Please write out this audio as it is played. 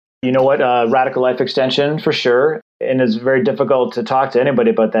You know what? Radical life extension for sure. And it's very difficult to talk to anybody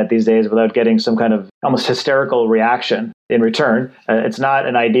about that these days without getting some kind of almost hysterical reaction in return. It's not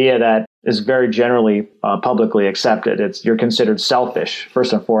an idea that is very generally publicly accepted. You're considered selfish,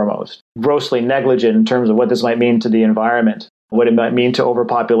 first and foremost, grossly negligent in terms of what this might mean to the environment, what it might mean to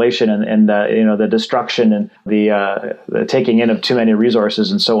overpopulation and the destruction and the taking in of too many resources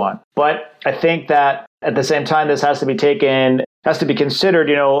and so on. But I think that at the same time, this has to be considered,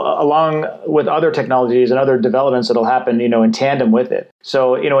 along with other technologies and other developments that'll happen, in tandem with it.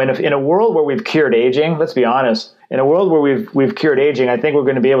 So, in a world where we've cured aging, let's be honest, in a world where we've cured aging, I think we're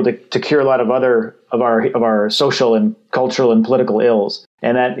going to be able to cure a lot of other of our social and cultural and political ills.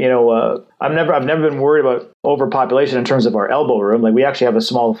 And that, I've never been worried about overpopulation in terms of our elbow room. Like, we actually have a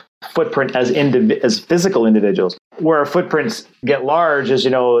small footprint as physical individuals. Where our footprints get large is,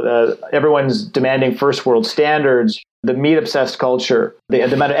 everyone's demanding first world standards, the meat-obsessed culture, the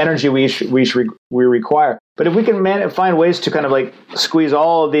amount of energy we require. But if we can find ways to kind of like squeeze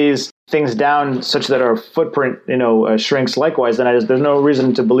all of these things down such that our footprint, shrinks likewise, then there's no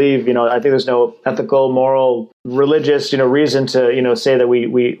reason to believe, I think there's no ethical, moral, religious, reason to, say that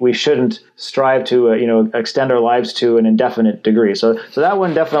we shouldn't strive to, extend our lives to an indefinite degree. So that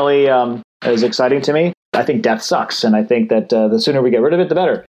one definitely is exciting to me. I think death sucks, and I think that the sooner we get rid of it, the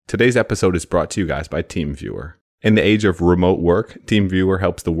better. Today's episode is brought to you guys by TeamViewer. In the age of remote work, TeamViewer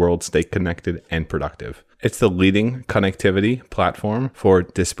helps the world stay connected and productive. It's the leading connectivity platform for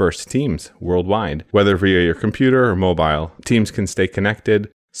dispersed teams worldwide. Whether via your computer or mobile, teams can stay connected,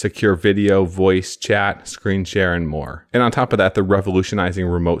 secure video, voice, chat, screen share, and more. And on top of that, they're revolutionizing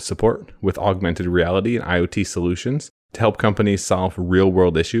remote support with augmented reality and IoT solutions to help companies solve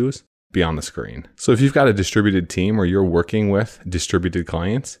real-world issues beyond the screen. So if you've got a distributed team or you're working with distributed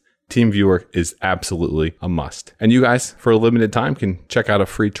clients, TeamViewer is absolutely a must. And you guys, for a limited time, can check out a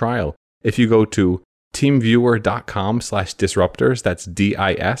free trial. If you go to teamviewer.com/disruptors, that's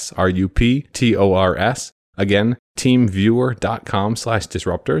DISRUPTORS. Again,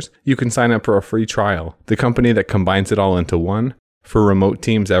 teamviewer.com/disruptors. You can sign up for a free trial. The company that combines it all into one for remote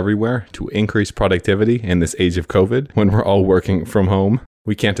teams everywhere to increase productivity in this age of COVID when we're all working from home.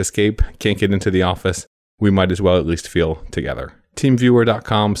 We can't escape, can't get into the office. We might as well at least feel together.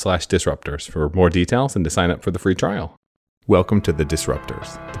 teamviewer.com/disruptors for more details and to sign up for the free trial. Welcome to The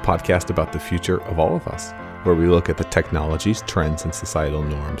Disruptors, the podcast about the future of all of us, where we look at the technologies, trends, and societal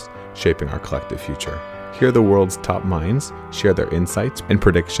norms shaping our collective future. Hear the world's top minds share their insights and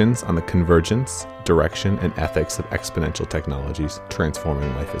predictions on the convergence, direction, and ethics of exponential technologies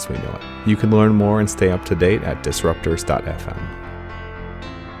transforming life as we know it. You can learn more and stay up to date at disruptors.fm.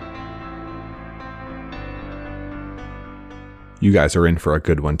 You guys are in for a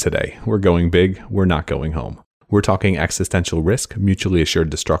good one today. We're going big, we're not going home. We're talking existential risk, mutually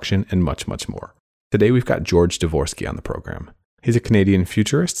assured destruction, and much, much more. Today we've got George Dvorsky on the program. He's a Canadian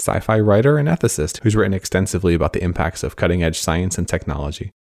futurist, sci-fi writer, and ethicist who's written extensively about the impacts of cutting-edge science and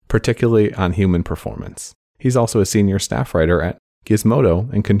technology, particularly on human performance. He's also a senior staff writer at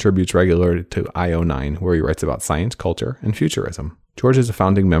Gizmodo and contributes regularly to IO9, where he writes about science, culture, and futurism. George is a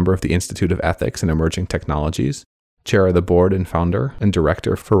founding member of the Institute of Ethics and Emerging Technologies, chair of the board and founder and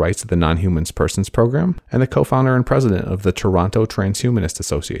director for Rights of the Non-Human Persons Program, and the co-founder and president of the Toronto Transhumanist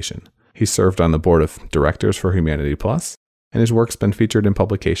Association. He's served on the board of directors for Humanity Plus, and his work's been featured in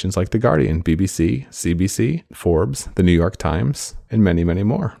publications like The Guardian, BBC, CBC, Forbes, The New York Times, and many, many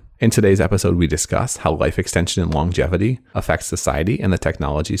more. In today's episode, we discuss how life extension and longevity affects society and the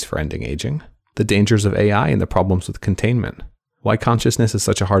technologies for ending aging, the dangers of AI and the problems with containment, why consciousness is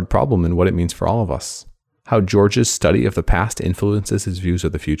such a hard problem and what it means for all of us, how George's study of the past influences his views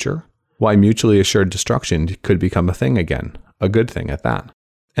of the future, why mutually assured destruction could become a thing again, a good thing at that,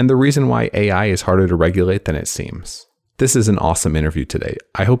 and the reason why AI is harder to regulate than it seems. This is an awesome interview today.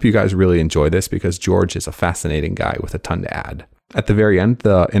 I hope you guys really enjoy this because George is a fascinating guy with a ton to add. At the very end,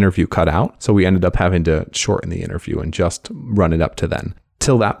 the interview cut out, so we ended up having to shorten the interview and just run it up to then.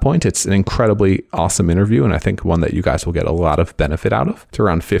 Till that point, it's an incredibly awesome interview, and I think one that you guys will get a lot of benefit out of. It's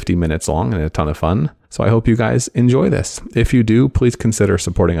around 50 minutes long and a ton of fun. So I hope you guys enjoy this. If you do, please consider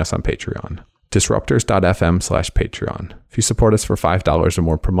supporting us on Patreon. Disruptors.fm/Patreon. If you support us for $5 or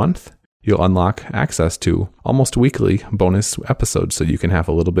more per month, you'll unlock access to almost weekly bonus episodes so you can have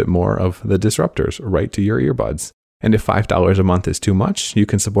a little bit more of the Disruptors right to your earbuds. And if $5 a month is too much, you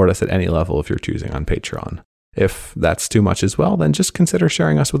can support us at any level if you're choosing on Patreon. If that's too much as well, then just consider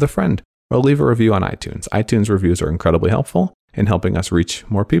sharing us with a friend or leave a review on iTunes. iTunes reviews are incredibly helpful in helping us reach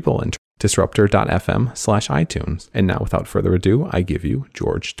more people. And disruptor.fm/iTunes. And now, without further ado, I give you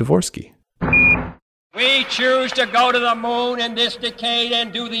George Dvorsky. We choose to go to the moon in this decade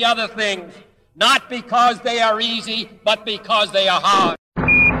and do the other things, not because they are easy, but because they are hard.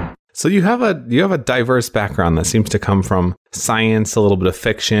 So you have a diverse background that seems to come from science, a little bit of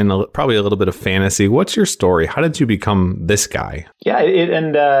fiction, probably a little bit of fantasy. What's your story? How did you become this guy? Yeah,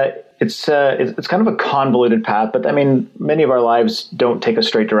 it's kind of a convoluted path, but I mean, many of our lives don't take a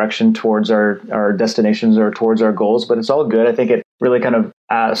straight direction towards our destinations or towards our goals, but it's all good. I think it really kind of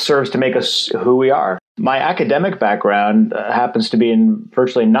serves to make us who we are. My academic background happens to be in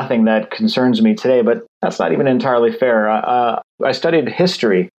virtually nothing that concerns me today, but that's not even entirely fair. I studied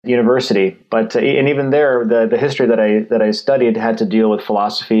history at university, but and even there, the history that I studied had to deal with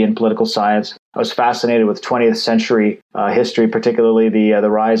philosophy and political science. I was fascinated with 20th century history, particularly the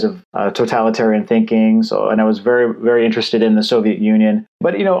rise of totalitarian thinking. And I was very, very interested in the Soviet Union.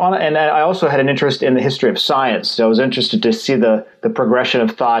 But and I also had an interest in the history of science. So I was interested to see the progression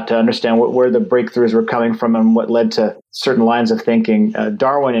of thought, to understand where the breakthroughs were coming from and what led to certain lines of thinking.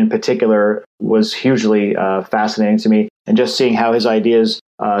 Darwin, in particular, was hugely fascinating to me, and just seeing how his ideas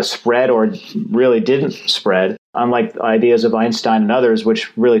spread or really didn't spread, unlike the ideas of Einstein and others,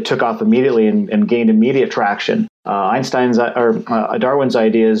 which really took off immediately and gained immediate traction. Darwin's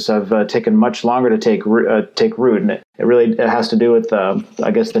ideas have taken much longer to take root, and it has to do with,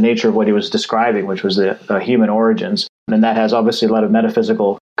 I guess, the nature of what he was describing, which was the human origins, and that has obviously a lot of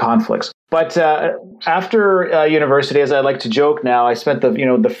metaphysical conflicts. But after university, as I like to joke now, I spent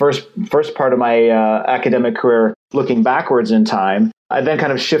the first part of my academic career looking backwards in time. I then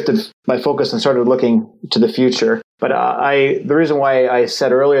kind of shifted my focus and started looking to the future. But the reason why I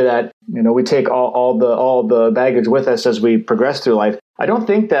said earlier that we take all the baggage with us as we progress through life, I don't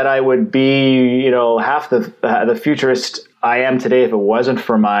think that I would be half the futurist I am today if it wasn't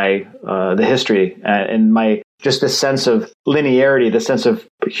for my the history and my just this sense of linearity, the sense of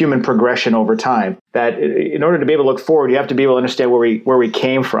human progression over time. That in order to be able to look forward, you have to be able to understand where we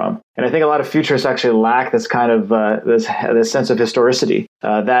came from. And I think a lot of futurists actually lack this kind of this sense of historicity.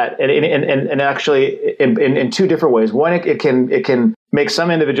 And actually in two different ways. One, it can make some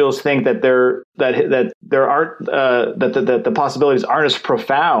individuals think that the possibilities aren't as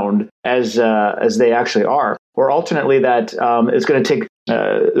profound as they actually are, or alternately that it's going to take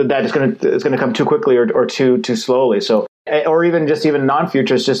it's going to come too quickly or too slowly. So, or even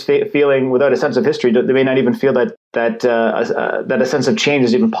non-futurists just feeling without a sense of history, they may not even feel that a sense of change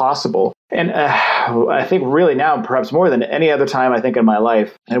is even possible. And I think really now, perhaps more than any other time I think in my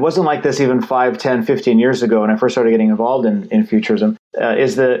life, and it wasn't like this even 5, 10, 15 years ago when I first started getting involved in futurism,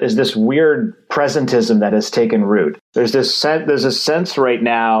 is this weird presentism that has taken root. There's a sense right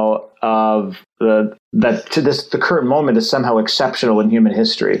now of the current moment is somehow exceptional in human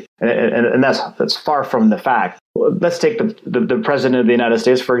history, and that's far from the fact. Let's take the president of the United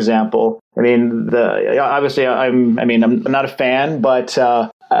States, for example. I mean, obviously, I'm not a fan, but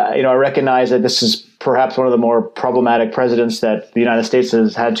I recognize that this is perhaps one of the more problematic presidents that the United States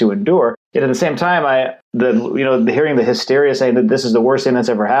has had to endure. Yet at the same time, hearing the hysteria saying that this is the worst thing that's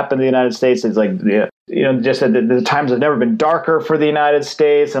ever happened to the United States, it's like, just that the times have never been darker for the United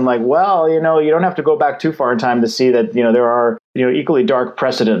States. I'm like, well, you don't have to go back too far in time to see that, there are, equally dark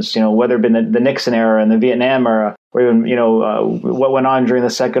precedents, whether it been the Nixon era and the Vietnam era, or even, what went on during the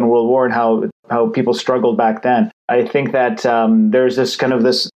Second World War and how people struggled back then. I think that there's this kind of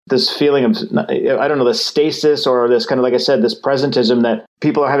this feeling of, I don't know, the stasis or this kind of, like I said, this presentism that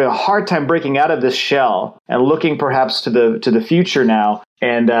people are having a hard time breaking out of this shell and looking perhaps to the future now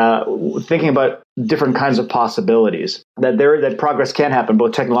and thinking about different kinds of possibilities, that progress can happen,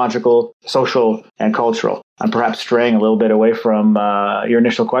 both technological, social, and cultural. I'm perhaps straying a little bit away from your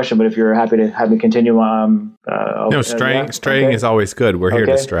initial question, but if you're happy to have me continue, straying is always good. We're here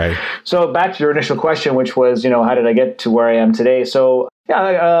to stray. So back to your initial question, which was, how did I get to where I am today? So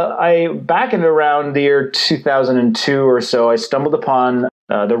I back in around the year 2002 or so, I stumbled upon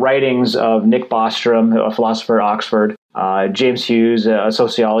the writings of Nick Bostrom, a philosopher at Oxford, James Hughes, a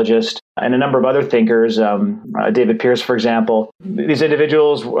sociologist, and a number of other thinkers, David Pearce, for example. These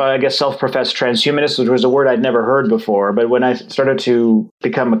individuals, I guess, self-professed transhumanists, which was a word I'd never heard before. But when I started to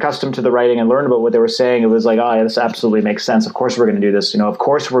become accustomed to the writing and learn about what they were saying, it was like, yeah, this absolutely makes sense. Of course we're going to do this. Of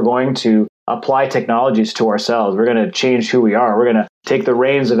course we're going to apply technologies to ourselves. We're going to change who we are. We're going to take the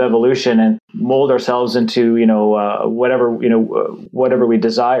reins of evolution and mold ourselves into, whatever we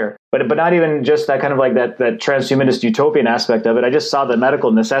desire. But not even just that kind of like that transhumanist utopian aspect of it. I just saw the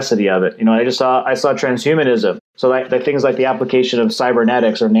medical necessity of it. I saw transhumanism. So like the things like the application of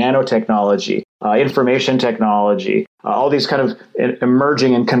cybernetics or nanotechnology information technology, all these kind of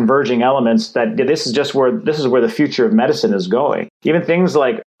emerging and converging elements that this is where the future of medicine is going. Even things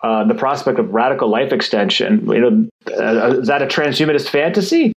like the prospect of radical life extension. Is that a transhumanist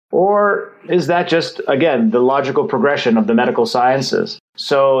fantasy? Or is that just, again, the logical progression of the medical sciences?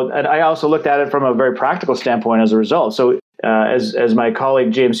 So, and I also looked at it from a very practical standpoint as a result. So, as my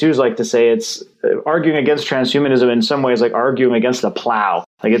colleague James Hughes liked to say, it's arguing against transhumanism in some ways like arguing against the plow.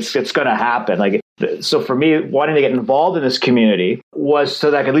 Like it's going to happen. So for me, wanting to get involved in this community was so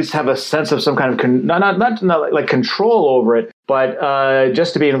that I could at least have a sense of some kind of not like control over it, but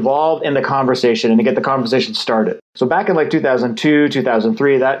just to be involved in the conversation and to get the conversation started. So back in like 2002,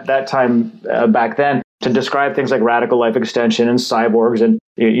 2003, that time back then, to describe things like radical life extension and cyborgs and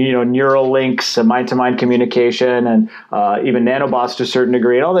neural links and mind-to-mind communication and even nanobots to a certain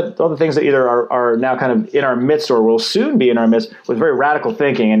degree, and all the things that either are now kind of in our midst or will soon be in our midst, was very radical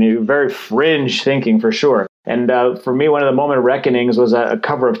thinking and very fringe thinking for sure. And for me, one of the moment of reckonings was a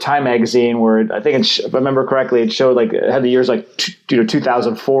cover of Time magazine where I think, if I remember correctly, it showed it had the years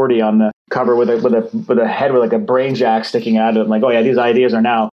 2040 on the cover with a head with like a brain jack sticking out of it. I'm like, oh yeah, these ideas are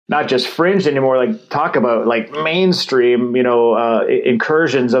now not just fringe anymore. Like talk about like mainstream,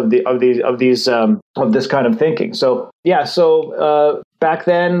 incursions of this kind of thinking. So yeah, back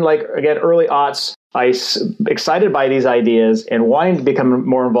then, like again, early aughts, excited by these ideas and wanting to become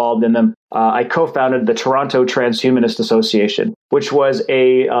more involved in them, I co-founded the Toronto Transhumanist Association, which was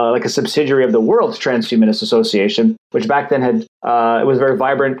a subsidiary of the World Transhumanist Association, which back then it was a very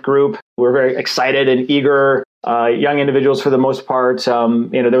vibrant group. We were very excited and eager. Young individuals, for the most part.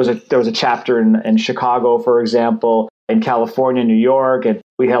 There was a chapter in Chicago, for example, in California, New York, and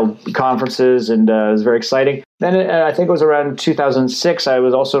we held conferences, and it was very exciting. Then I think it was around 2006, I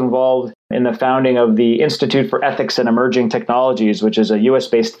was also involved in the founding of the Institute for Ethics and Emerging Technologies, which is a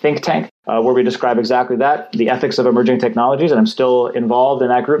US-based think tank where we describe exactly that, the ethics of emerging technologies, and I'm still involved in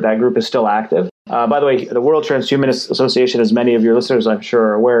that group. That group is still active. By the way, the World Transhumanist Association, as many of your listeners I'm sure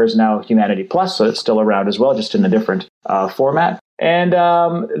are aware, is now Humanity Plus, so it's still around as well, just in a different format. And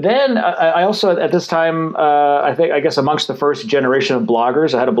then I also, at this time, I guess amongst the first generation of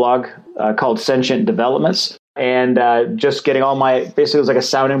bloggers, I had a blog called Sentient Developments, and just getting basically it was like a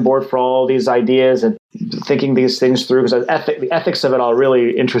sounding board for all these ideas and thinking these things through, because the ethics of it all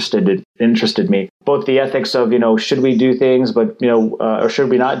really interested me. Both the ethics of, should we do things, but, or should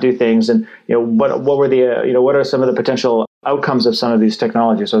we not do things? And, what are some of the potential outcomes of some of these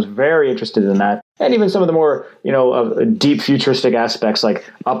technologies? So I was very interested in that. And even some of the more, deep futuristic aspects like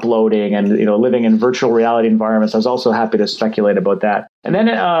uploading and, living in virtual reality environments. I was also happy to speculate about that. And then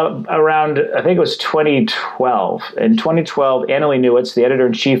around, I think it was 2012. In 2012, Annalee Newitz, the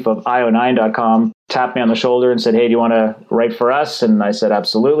editor-in-chief of io9.com, tapped me on the shoulder and said, hey, do you want to write for us? And I said,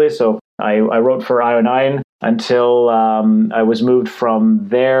 absolutely. So I wrote for IO9 until I was moved from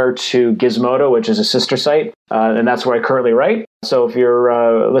there to Gizmodo, which is a sister site. And that's where I currently write. So if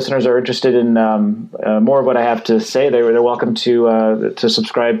your listeners are interested in more of what I have to say, they're welcome to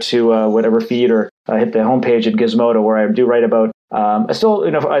subscribe to whatever feed or hit the homepage at Gizmodo, where I do write about. I've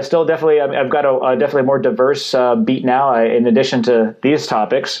got a definitely more diverse beat now. In addition to these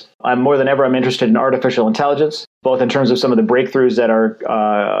topics, I'm more than ever, I'm interested in artificial intelligence, both in terms of some of the breakthroughs that are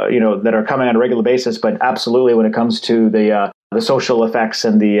coming on a regular basis, but absolutely when it comes to the social effects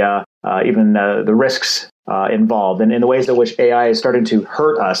and the risks involved, and in the ways in which AI is starting to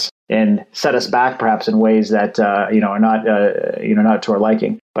hurt us and set us back, perhaps in ways that are not to our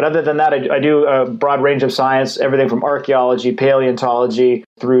liking. But other than that, I do a broad range of science, everything from archaeology, paleontology,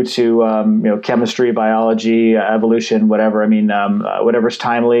 through to chemistry, biology, evolution, whatever. Whatever's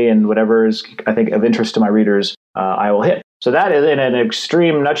timely and whatever is, I think, of interest to my readers, I will hit. So that is, in an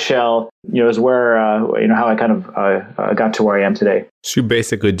extreme nutshell, is where how I kind of got to where I am today. So you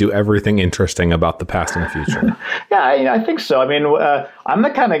basically do everything interesting about the past and the future. Yeah, I think so. I'm the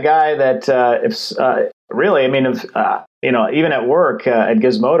kind of guy that even at work at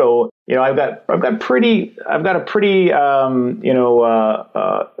Gizmodo, I've got a pretty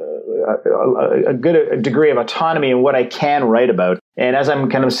a good degree of autonomy in what I can write about. And as I'm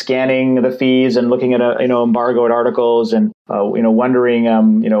kind of scanning the feeds and looking at embargoed articles and wondering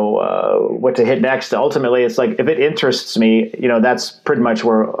what to hit next, ultimately it's like if it interests me, that's pretty much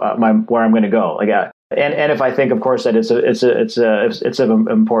where I'm going to go. And if I think, of course, that it's of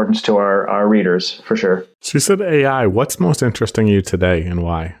importance to our readers, for sure. So you said AI. What's most interesting you today and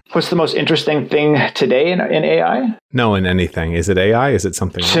why? What's the most interesting thing today in AI? No, in anything. Is it AI? Is it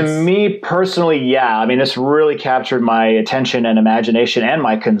something else? To me personally, yeah. This really captured my attention and imagination and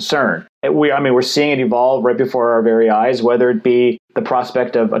my concern. We're seeing it evolve right before our very eyes, whether it be the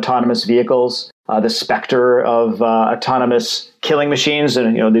prospect of autonomous vehicles, the specter of autonomous killing machines,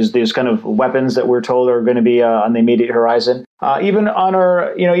 and these kind of weapons that we're told are going to be on the immediate horizon. Even on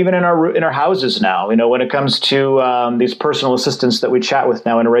our, even in our houses now, when it comes to these personal assistants that we chat with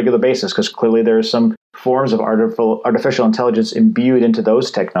now on a regular basis, because clearly there are some forms of artificial intelligence imbued into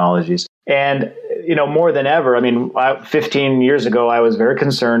those technologies. And, more than ever, 15 years ago, I was very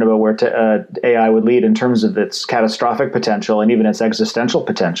concerned about where AI would lead in terms of its catastrophic potential and even its existential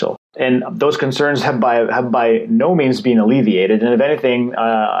potential. And those concerns have by no means been alleviated. And if anything,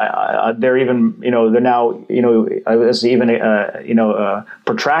 they're even, they're now,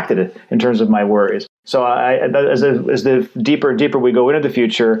 protracted in terms of my worries. So as the deeper we go into the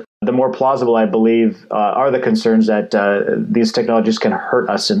future, the more plausible I believe are the concerns that these technologies can hurt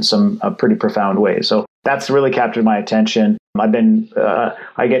us in some pretty profound ways. So that's really captured my attention. I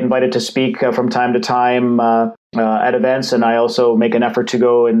get invited to speak from time to time at events, and I also make an effort to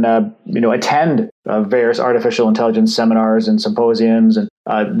go and attend various artificial intelligence seminars and symposiums, and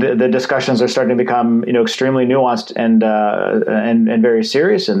the discussions are starting to become extremely nuanced and very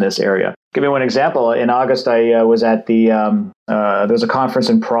serious in this area. Give me one example. In August, I was at there was a conference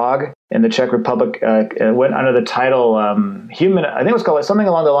in Prague in the Czech Republic. It went under the title Human. I think it was called something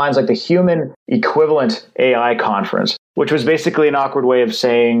along the lines like the Human Equivalent AI Conference, which was basically an awkward way of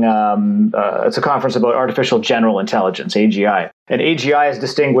saying it's a conference about artificial general intelligence, AGI. And AGI is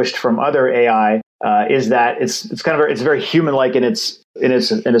distinguished from other AI is that it's very human-like in its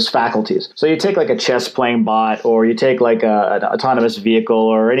faculties. So you take like a chess playing bot, or you take like an autonomous vehicle,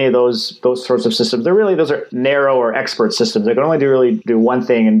 or any of those sorts of systems. Those are narrow or expert systems. They can only do one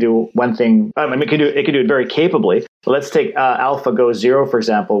thing and do one thing. It can do it very capably. So let's take AlphaGo Zero, for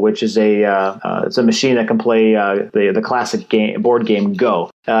example, which is it's a machine that can play the classic board game Go.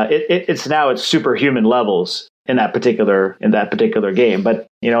 It's now at superhuman levels in that particular game, but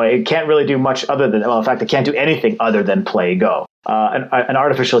it can't really do much other than, in fact, it can't do anything other than play Go. An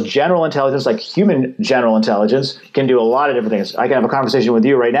artificial general intelligence, like human general intelligence, can do a lot of different things. I can have a conversation with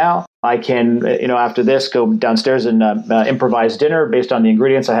you right now. I can, after this, go downstairs and improvise dinner based on the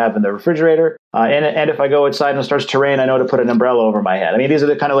ingredients I have in the refrigerator. And if I go outside and it starts to rain, I know to put an umbrella over my head. These are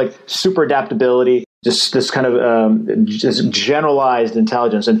the kind of like super adaptability, just this kind of just generalized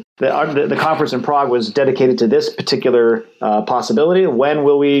intelligence. And the conference in Prague was dedicated to this particular possibility. When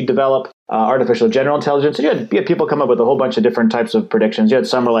will we develop artificial general intelligence? And you had people come up with a whole bunch of different types of predictions. You had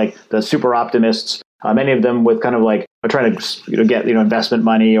some are like the super optimists, many of them with kind of like trying to get investment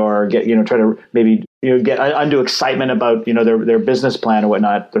money, or get try to maybe get undue excitement about their business plan or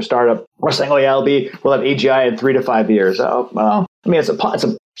whatnot, their startup. We're saying, we'll have AGI in 3 to 5 years. Oh well,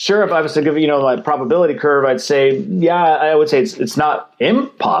 sure, if I was to give my probability curve, I'd say I would say it's not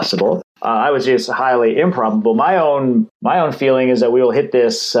impossible. I would say it's highly improbable. My own feeling is that we will hit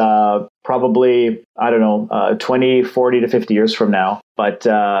this probably 20, 40 to 50 years from now. But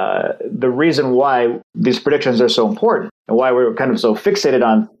the reason why these predictions are so important and why we're kind of so fixated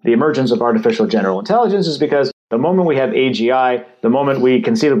on the emergence of artificial general intelligence is because the moment we have AGI, the moment we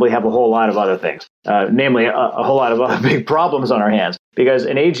conceivably have a whole lot of other things, namely a whole lot of other big problems on our hands. Because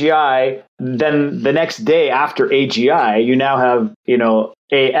in AGI, then the next day after AGI, you now have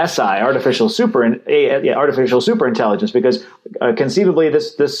ASI, artificial superintelligence, because conceivably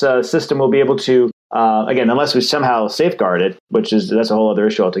this system will be able to, again, unless we somehow safeguard it, that's a whole other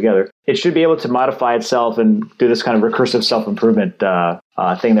issue altogether, it should be able to modify itself and do this kind of recursive self-improvement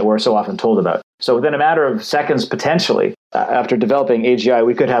thing that we're so often told about. So within a matter of seconds, potentially, after developing AGI,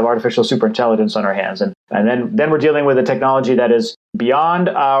 we could have artificial superintelligence on our hands, and then we're dealing with a technology that is beyond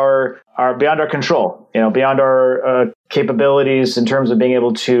our control, beyond our capabilities in terms of being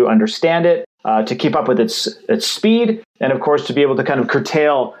able to understand it, to keep up with its speed, and of course to be able to kind of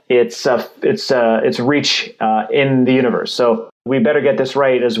curtail its reach in the universe. So we better get this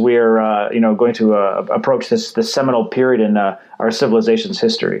right as we're going to approach this seminal period in our civilization's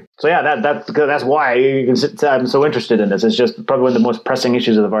history. So that's why I'm so interested in this. It's just probably one of the most pressing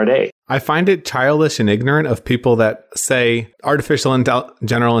issues of our day. I find it childish and ignorant of people that say artificial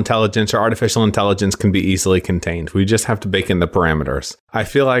general intelligence or artificial intelligence can be easily contained. We just have to bake in the parameters. I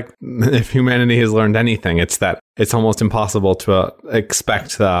feel like if humanity has learned anything, it's that it's almost impossible to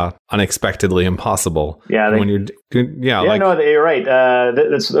expect the unexpectedly impossible. Yeah, you're right.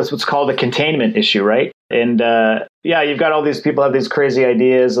 That's what's called a containment issue, right? And you've got all these people have these crazy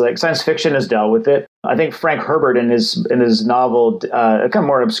ideas. Like science fiction has dealt with it. I think Frank Herbert in his novel, a kind of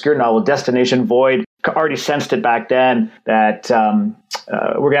more obscure novel, Destination Void, already sensed it back then that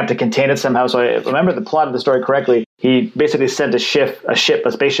we're going to have to contain it somehow. So I remember the plot of the story correctly. He basically sent a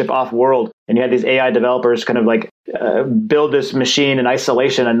spaceship off world, and you had these AI developers kind of like build this machine in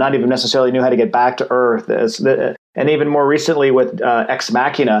isolation and not even necessarily knew how to get back to Earth. And even more recently with Ex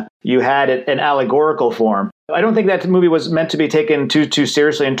Machina, you had it in allegorical form. I don't think that movie was meant to be taken too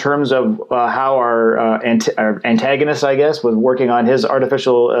seriously in terms of how our antagonist, I guess, was working on his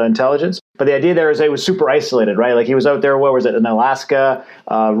artificial intelligence. But the idea there is it was super isolated, right? Like he was out there, what was it, in Alaska,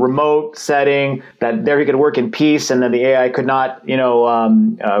 remote setting, that there he could work in peace, and then the AI could not,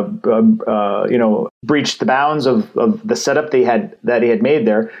 breach the bounds of the setup that he had made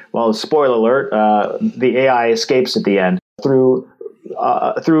there. Well, spoiler alert, the AI escapes at the end through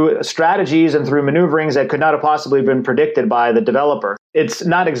strategies and through maneuverings that could not have possibly been predicted by the developer. It's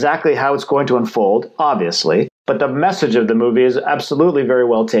not exactly how it's going to unfold, obviously, but the message of the movie is absolutely very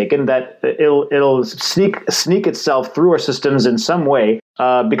well taken, that it'll sneak itself through our systems in some way,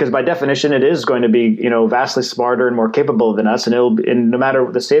 because by definition it is going to be vastly smarter and more capable than us, and no matter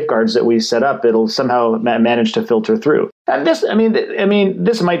the safeguards that we set up, it'll somehow manage to filter through. And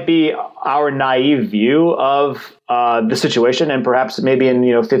this might be our naive view of the situation, and perhaps maybe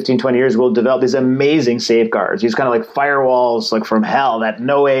in 15, 20 years we'll develop these amazing safeguards, these kind of like firewalls, like from hell, that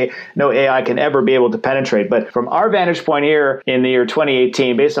no AI can ever be able to penetrate. But from our vantage point here in the year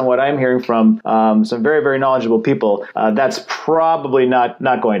 2018, based on what I'm hearing from some very, very knowledgeable people, that's probably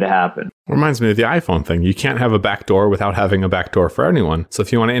not going to happen. Reminds me of the iPhone thing. You can't have a backdoor without having a backdoor for anyone. So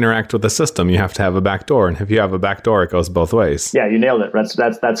if you want to interact with the system, you have to have a backdoor. And if you have a backdoor, it goes both ways. Yeah, you nailed it. That's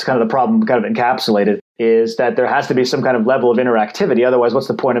kind of the problem, kind of encapsulated, is that there has to be some kind of level of interactivity. Otherwise, what's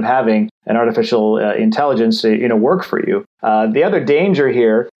the point of having an artificial intelligence work for you? The other danger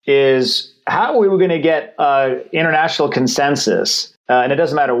here is how are we going to get international consensus? And it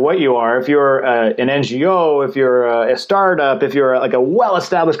doesn't matter what you are. If you're an NGO, if you're a startup, if you're like a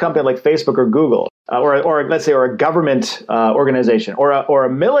well-established company like Facebook or Google, or let's say, or a government organization, or a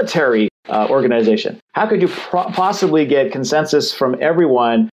military organization, how could you possibly get consensus from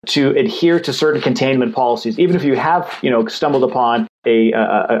everyone to adhere to certain containment policies, even if you have stumbled upon a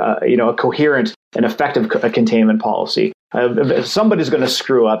coherent and effective containment policy? If somebody's going to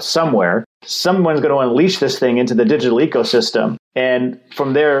screw up somewhere, someone's going to unleash this thing into the digital ecosystem. And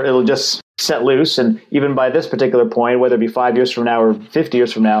from there, it'll just set loose. And even by this particular point, whether it be 5 years from now or 50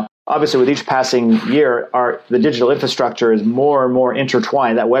 years from now, obviously with each passing year, the digital infrastructure is more and more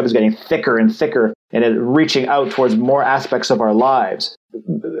intertwined. That web is getting thicker and thicker, and it's reaching out towards more aspects of our lives.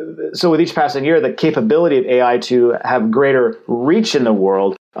 So with each passing year, the capability of AI to have greater reach in the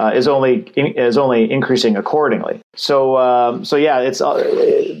world is only increasing accordingly. So yeah, it's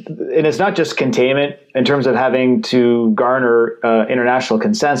not just containment in terms of having to garner international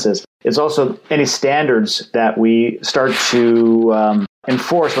consensus. It's also any standards that we start to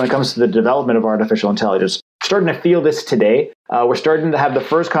enforce when it comes to the development of artificial intelligence. We're starting to feel this today. We're starting to have the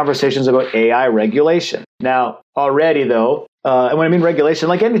first conversations about AI regulation. Now, already though, and when I mean regulation,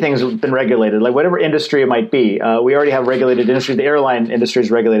 like anything's been regulated, like whatever industry it might be, we already have regulated industry. The airline industry is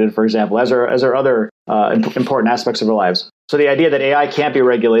regulated, for example, as are other important aspects of our lives. So the idea that AI can't be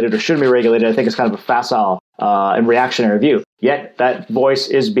regulated or shouldn't be regulated, I think is kind of a facile and reactionary view. Yet that voice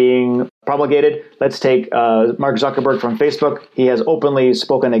is being promulgated. Let's take Mark Zuckerberg from Facebook. He has openly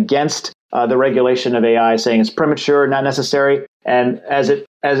spoken against the regulation of AI, saying it's premature, not necessary. And as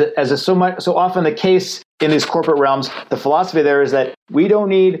is so often the case in these corporate realms, the philosophy there is that we don't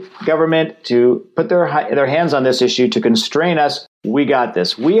need government to put their hands on this issue to constrain us. We got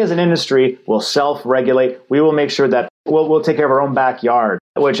this. We as an industry will self-regulate. We will make sure that we'll take care of our own backyard,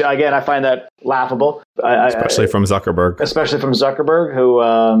 which again, I find that laughable. Especially from Zuckerberg. Especially from Zuckerberg, who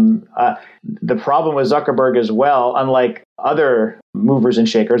the problem with Zuckerberg as well, unlike other movers and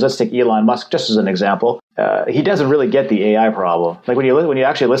shakers, let's take Elon Musk just as an example, he doesn't really get the AI problem. Like when you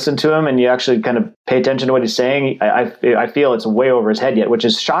actually listen to him and you actually kind of pay attention to what he's saying, I feel it's way over his head yet, which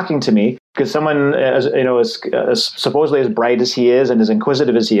is shocking to me, because someone as supposedly as bright as he is and as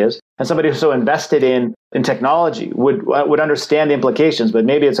inquisitive as he is, and somebody who's so invested in technology would understand the implications. But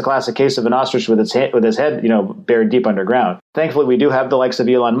maybe it's a classic case of an ostrich with his head buried deep underground. Thankfully, we do have the likes of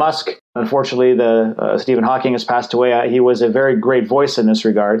Elon Musk. Unfortunately, Stephen Hawking has passed away. He was a very great voice in this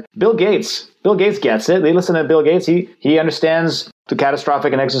regard. Bill Gates gets it. They listen to Bill Gates. He understands the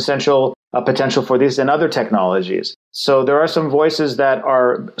catastrophic and existential potential for these and other technologies. So there are some voices that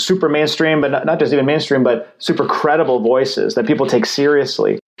are super mainstream, but not just even mainstream, but super credible voices that people take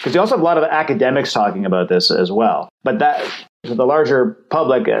seriously. Because you also have a lot of academics talking about this as well. But that the larger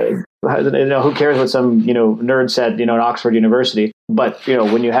public who cares what some, nerd said, in Oxford University. But,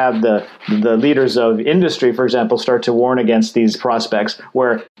 when you have the leaders of industry, for example, start to warn against these prospects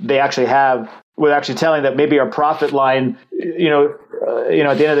where we're actually telling that maybe our profit line, at the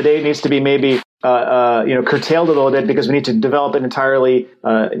end of the day, it needs to be maybe curtailed a little bit because we need to develop an entirely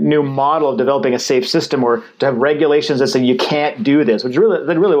new model of developing a safe system, or to have regulations that say you can't do this, which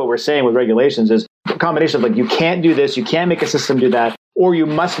really what we're saying with regulations is a combination of you can't do this, you can't make a system do that, or you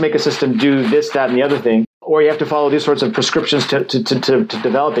must make a system do this, that, and the other thing, or you have to follow these sorts of prescriptions to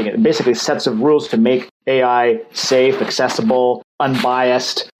developing it. Basically, sets of rules to make AI safe, accessible,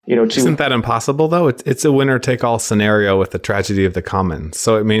 unbiased. Isn't that impossible, though? It's a winner-take-all scenario with the tragedy of the commons.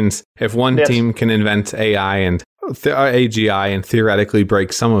 So it means if one team can invent AI and AGI and theoretically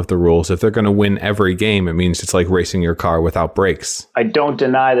break some of the rules, if they're going to win every game, it means it's like racing your car without brakes. I don't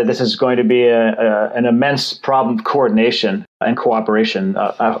deny that this is going to be an immense problem of coordination and cooperation.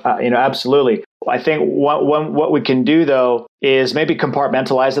 Absolutely. I think what we can do, though, is maybe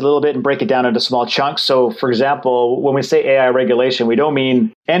compartmentalize it a little bit and break it down into small chunks. So, for example, when we say AI regulation, we don't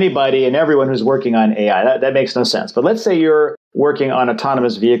mean anybody and everyone who's working on AI. That makes no sense. But let's say you're working on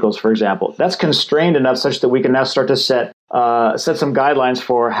autonomous vehicles, for example. That's constrained enough such that we can now start to set some guidelines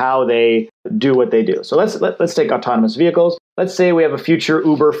for how they do what they do. So let's take autonomous vehicles. Let's say we have a future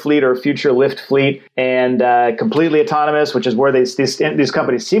Uber fleet or a future Lyft fleet, and completely autonomous, which is where these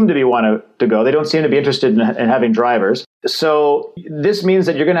companies seem to be want to go. They don't seem to be interested in having drivers. So this means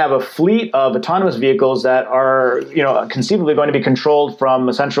that you're going to have a fleet of autonomous vehicles that are, conceivably going to be controlled from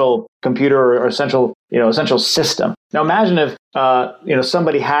a central computer or a central system. Now imagine if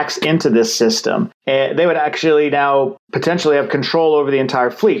somebody hacks into this system, and they would actually now potentially have control over the entire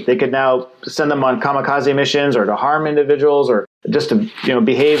fleet. They could now send them on kamikaze missions or to harm individuals or just to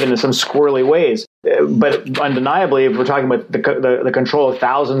behave in some squirrely ways. But undeniably, if we're talking about the control of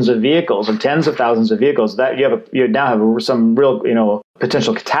thousands of vehicles or tens of thousands of vehicles, that you now have some real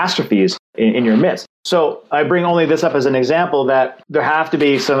potential catastrophes in your midst. So I bring only this up as an example that there have to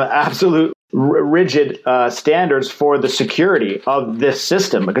be some absolute rigid standards for the security of this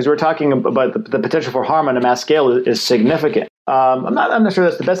system, because we're talking about the potential for harm on a mass scale is significant. I'm not sure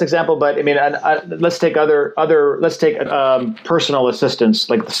that's the best example, but I mean, let's take personal assistants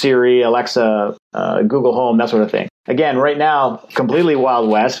like Siri, Alexa, Google Home, that sort of thing. Again, right now, completely Wild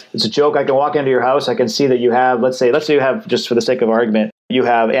West. It's a joke. I can walk into your house. I can see that you have, let's say you have, just for the sake of argument, you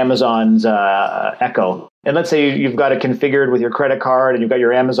have Amazon's Echo. And let's say you've got it configured with your credit card and you've got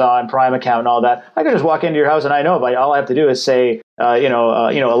your Amazon Prime account and all that. I can just walk into your house and I know, but all I have to do is say,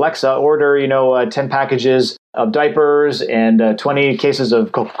 Alexa, order, 10 packages of diapers and 20 cases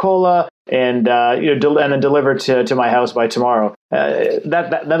of Coca-Cola and then deliver to my house by tomorrow. In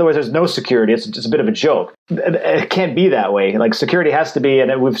other words, there's no security. It's just a bit of a joke. It can't be that way. Like, security has to be,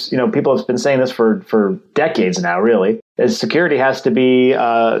 and people have been saying this for decades now, really, is security has to be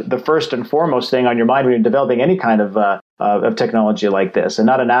the first and foremost thing on your mind when you're developing any kind of technology like this, and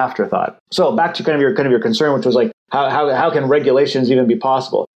not an afterthought. So back to kind of your concern, which was like, how can regulations even be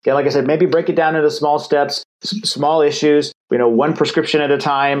possible? Again, like I said, maybe break it down into small steps, small issues, one prescription at a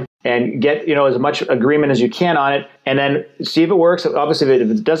time, and get, as much agreement as you can on it, and then see if it works. Obviously, if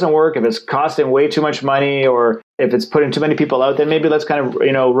it doesn't work, if it's costing way too much money, or if it's putting too many people out, then maybe let's kind of,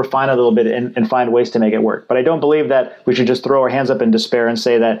 refine it a little bit and find ways to make it work. But I don't believe that we should just throw our hands up in despair and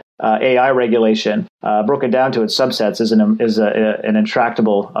say that AI regulation, broken down to its subsets, is an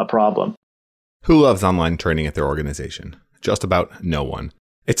intractable problem. Who loves online training at their organization? Just about no one.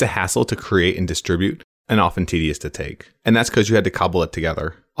 It's a hassle to create and distribute, and often tedious to take. And that's because you had to cobble it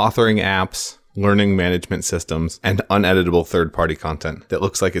together. Authoring apps, learning management systems, and uneditable third-party content that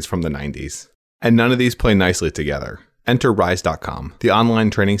looks like it's from the 90s. And none of these play nicely together. Enter Rise.com, the online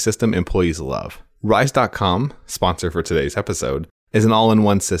training system employees love. Rise.com, sponsor for today's episode, is an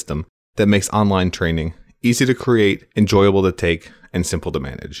all-in-one system that makes online training easy to create, enjoyable to take, and simple to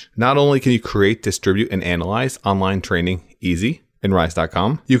manage. Not only can you create, distribute, and analyze online training easy in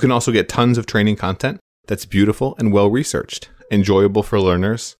Rise.com, you can also get tons of training content that's beautiful and well-researched, enjoyable for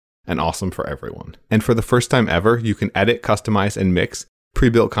learners, and awesome for everyone. And for the first time ever, you can edit, customize, and mix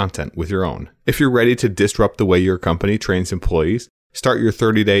pre-built content with your own. If you're ready to disrupt the way your company trains employees, start your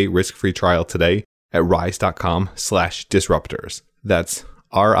 30-day risk-free trial today at rise.com/disruptors. That's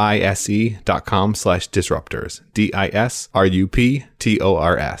RISE.com/disruptors.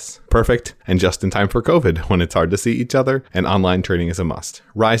 DISRUPTORS. Perfect. And just in time for COVID, when it's hard to see each other and online training is a must.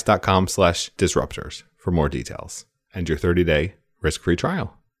 RISE.com/disruptors for more details and your 30-day risk-free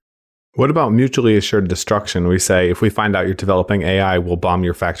trial. What about mutually assured destruction? We say, if we find out you're developing AI, we'll bomb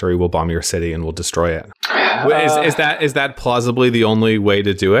your factory, we'll bomb your city, and we'll destroy it. Is that plausibly the only way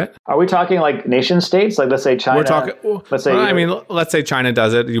to do it? Are we talking like nation states? Like, let's say China. We're talking. Let's say China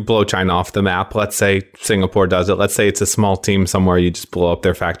does it. You blow China off the map. Let's say Singapore does it. Let's say it's a small team somewhere. You just blow up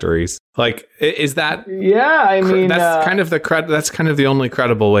their factories. Like, is that? Yeah, I mean, that's kind of the only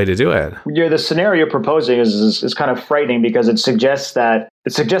credible way to do it. The scenario you're proposing is kind of frightening because it suggests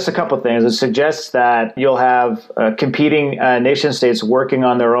a couple of things. It suggests that you'll have competing nation states working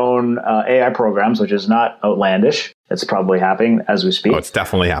on their own AI programs, which is not outlandish. It's probably happening as we speak. Oh, it's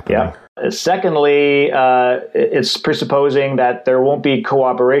definitely happening. Yeah. Secondly, it's presupposing that there won't be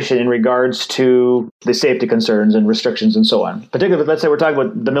cooperation in regards to the safety concerns and restrictions and so on. Particularly, let's say we're talking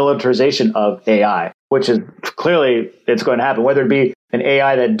about the militarization of AI, which is clearly it's going to happen, whether it be an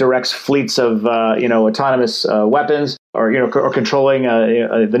AI that directs fleets of autonomous weapons, or controlling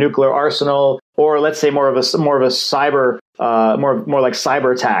the nuclear arsenal, or let's say more of a cyber, more like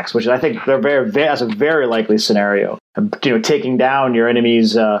cyber attacks, which I think that's a very likely scenario. Taking down your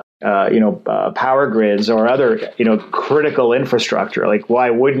enemy's power grids or other critical infrastructure. Like, why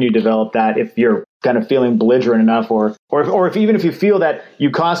wouldn't you develop that if you're kind of feeling belligerent enough, or if you feel that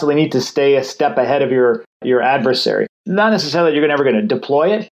you constantly need to stay a step ahead of your adversary? Not necessarily that you're never going to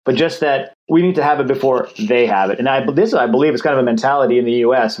deploy it, but just that we need to have it before they have it. And I believe is kind of a mentality in the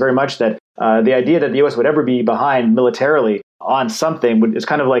U.S. very much that the idea that the U.S. would ever be behind militarily on something is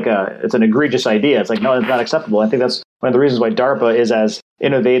kind of like it's an egregious idea. It's like, no, it's not acceptable. I think that's one of the reasons why DARPA is as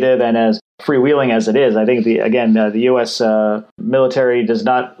innovative and as freewheeling as it is. I think the U.S. Military does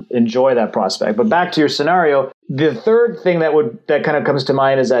not enjoy that prospect. But back to your scenario, the third thing that kind of comes to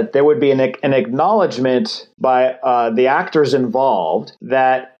mind is that there would be an acknowledgement by the actors involved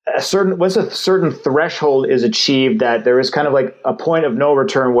that once a certain threshold is achieved, that there is kind of like a point of no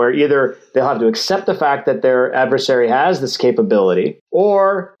return where either they'll have to accept the fact that their adversary has this capability,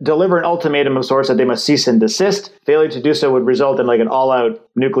 or deliver an ultimatum of sorts that they must cease and desist. Failure to do so would result in like an all-out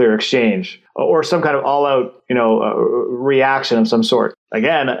nuclear exchange or some kind of all-out reaction of some sort.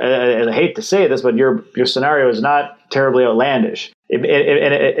 Again, I hate to say this, but your scenario is not terribly outlandish. And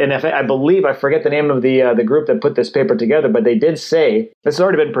if I believe, I forget the name of the group that put this paper together, but they did say, this has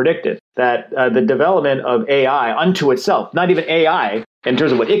already been predicted, that the development of AI unto itself, not even AI in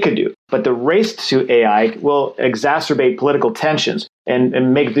terms of what it could do, but the race to AI will exacerbate political tensions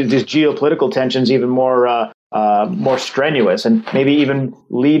and make these geopolitical tensions even more strenuous, and maybe even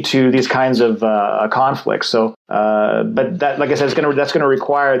lead to these kinds of conflicts. So, but that, like I said, that's going to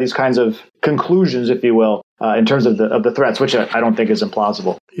require these kinds of conclusions, if you will, in terms of the threats, which I don't think is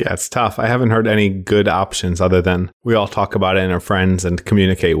implausible. Yeah, it's tough. I haven't heard any good options other than we all talk about it in our friends and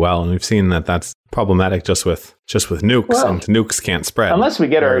communicate well, and we've seen that that's problematic just with nukes, and nukes can't spread unless we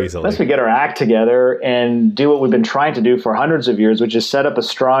get our act together and do what we've been trying to do for hundreds of years, which is set up a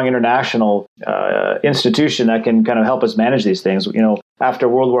strong international institution that can kind of help us manage these things. After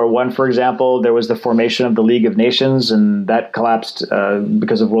World War I, for example, there was the formation of the League of Nations, and that collapsed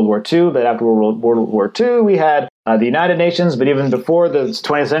because of World War II. But after World War II, we had the United Nations. But even before the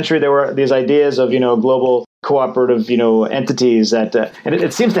 20th century, there were these ideas of global cooperative entities that and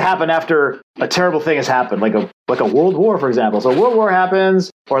it seems to happen after a terrible thing has happened, like a world war, for example. So World War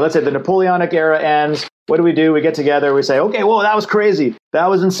happens, or let's say the Napoleonic era ends. What do? We get together, we say, okay, whoa, that was crazy, that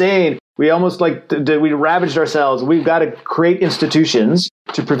was insane, we almost we ravaged ourselves. We've got to create institutions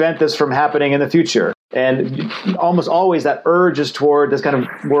to prevent this from happening in the future. And almost always that urge is toward this kind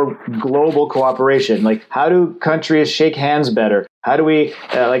of more global cooperation. Like, how do countries shake hands better? How do we,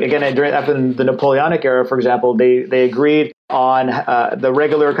 after the Napoleonic era, for example, they agreed on the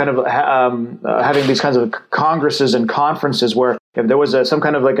regular kind of having these kinds of congresses and conferences where if there was some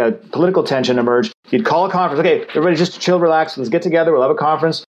kind of like a political tension emerged, you'd call a conference. Okay, everybody just chill, relax, let's get together, we'll have a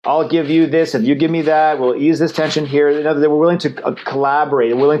conference. I'll give you this, if you give me that, we'll ease this tension here. They were willing to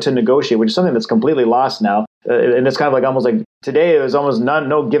collaborate, willing to negotiate, which is something that's completely lost now. And it's kind of like almost like today, there's almost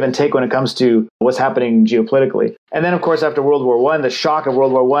no give and take when it comes to what's happening geopolitically. And then, of course, after World War I, the shock of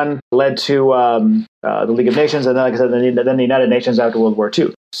World War I led to the League of Nations, and then, like I said, then the United Nations after World War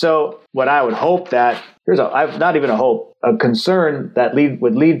II. So what I would hope that, not even a hope, a concern that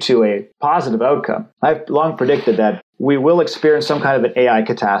would lead to a positive outcome. I've long predicted that we will experience some kind of an AI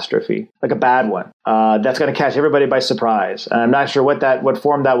catastrophe, like a bad one, that's going to catch everybody by surprise. And I'm not sure what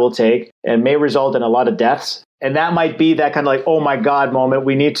form that will take, and may result in a lot of deaths. And that might be that kind of like, oh my God moment.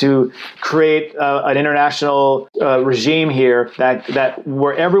 We need to create an international regime here that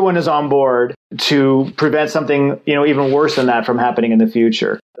where everyone is on board to prevent something, even worse than that from happening in the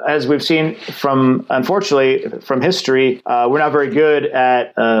future. As we've seen unfortunately, from history, we're not very good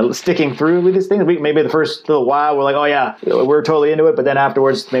at sticking through with these things. Maybe the first little while, we're like, oh yeah, we're totally into it. But then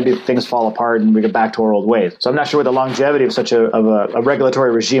afterwards, maybe things fall apart and we get back to our old ways. So I'm not sure what the longevity of such a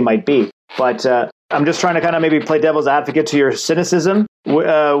regulatory regime might be. But I'm just trying to kind of maybe play devil's advocate to your cynicism,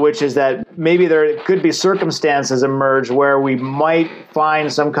 which is that maybe there could be circumstances emerge where we might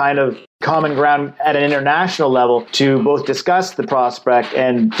find some kind of common ground at an international level to both discuss the prospect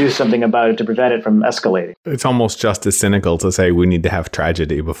and do something about it to prevent it from escalating. It's almost just as cynical to say we need to have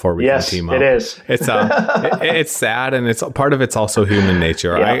tragedy before we can team up. Yes, it is. It's sad, and it's part of it's also human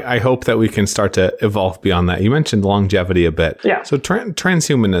nature. Yeah. I hope that we can start to evolve beyond that. You mentioned longevity a bit. Yeah. So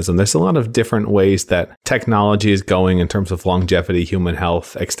transhumanism, there's a lot of different ways that technology is going in terms of longevity, human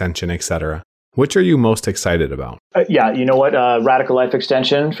health, extension, etc. Which are you most excited about? You know what? Radical life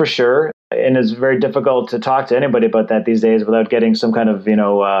extension for sure. And it's very difficult to talk to anybody about that these days without getting some kind of,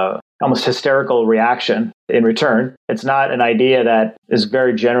 almost hysterical reaction in return. It's not an idea that is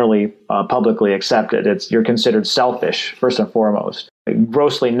very generally publicly accepted. You're considered selfish, first and foremost,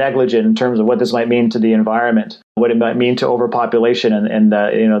 grossly negligent in terms of what this might mean to the environment, what it might mean to overpopulation and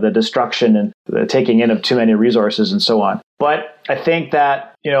the destruction and the taking in of too many resources and so on. But I think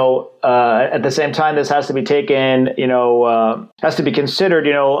that, at the same time, this has to be taken, has to be considered,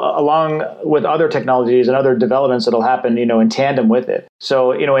 along with other technologies and other developments that'll happen, in tandem with it.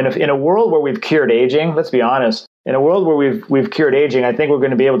 So, in a world where we've cured aging, let's be honest, in a world where we've cured aging, I think we're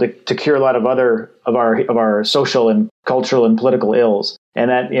going to be able to cure a lot of other of our social and cultural and political ills. And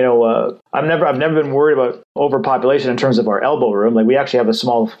that, I've never been worried about overpopulation in terms of our elbow room. Like we actually have a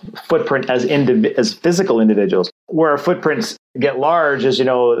small footprint as physical individuals. Where our footprints get large is,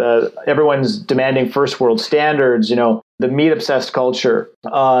 everyone's demanding first world standards, the meat obsessed culture,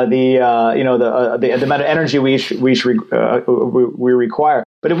 the amount of energy we require.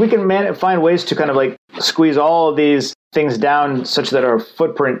 But if we can find ways to kind of like squeeze all of these things down such that our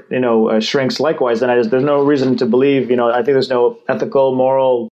footprint, shrinks likewise, then there's no reason to believe, I think there's no ethical,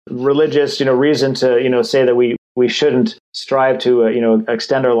 moral, religious, reason to, say that we shouldn't strive to,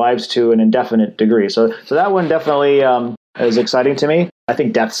 extend our lives to an indefinite degree. So that one definitely is exciting to me. I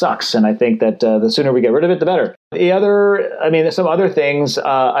think death sucks, and I think that the sooner we get rid of it, the better. There's some other things.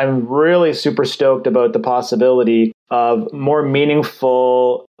 I'm really super stoked about the possibility of more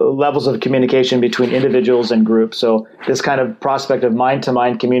meaningful levels of communication between individuals and groups. So this kind of prospect of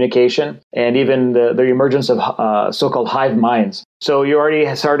mind-to-mind communication and even the emergence of so-called hive minds. So you're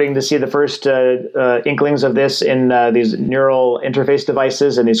already starting to see the first inklings of this in these neural interface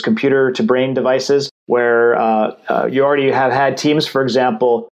devices and these computer-to-brain devices where you already have had teams, for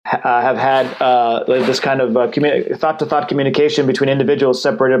example, have had this kind of thought-to-thought communication between individuals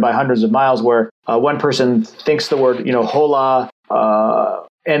separated by hundreds of miles where one person thinks the word, hola,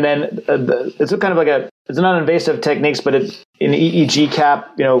 and then it's kind of like it's non-invasive techniques, but an EEG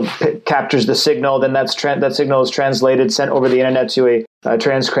cap, captures the signal. Then that signal is translated, sent over the internet to a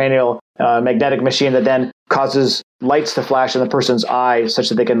transcranial magnetic machine that then causes lights to flash in the person's eye, such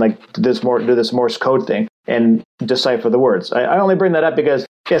that they can do this Morse code thing and decipher the words. I only bring that up because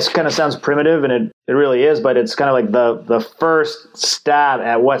it kind of sounds primitive, and it really is, but it's kind of like the first stab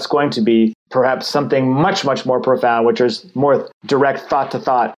at what's going to be perhaps something much, much more profound, which is more direct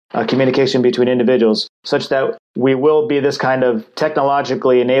thought-to-thought communication between individuals, such that we will be this kind of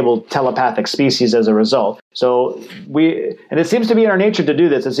technologically enabled telepathic species as a result. So and it seems to be in our nature to do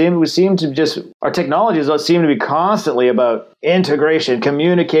this. Our technologies seem to be constantly about integration,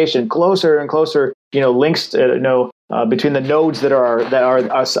 communication, closer and closer, links, between the nodes that are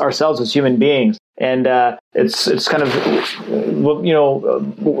ourselves as human beings. And it's kind of,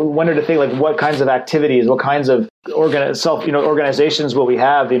 wonder to think like what kinds of activities, what kinds of organizations will we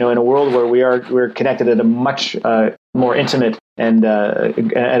have, in a world where we're connected at a much more intimate and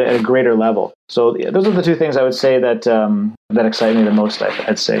at a greater level. So those are the two things I would say that excite me the most,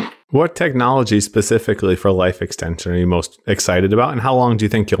 I'd say. What technology specifically for life extension are you most excited about, and how long do you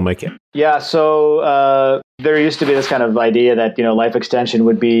think you'll make it? Yeah, so there used to be this kind of idea that, life extension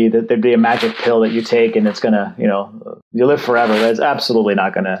would be that there'd be a magic pill that you take and it's going to, you live forever. That's absolutely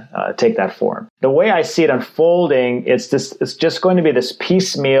not going to take that form. The way I see it unfolding, it's just going to be this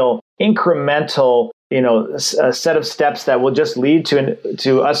piecemeal, incremental, a set of steps that will just lead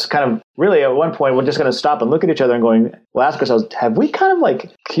to us kind of really at one point, we're just going to stop and look at each other and we'll ask ourselves, have we kind of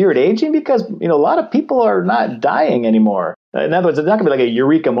like cured aging? Because, a lot of people are not dying anymore. In other words, it's not going to be like a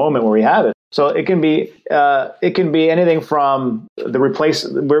eureka moment where we have it. So it can be anything from the replace.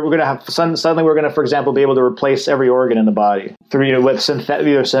 We're going to have suddenly we're going to, for example, be able to replace every organ in the body through with synthetic,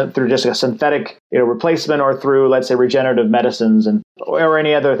 either through just a synthetic replacement or through, let's say, regenerative medicines or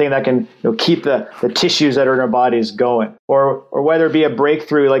any other thing that can keep the tissues that are in our bodies going, or whether it be a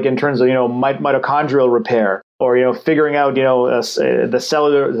breakthrough like in terms of mitochondrial repair, or figuring out the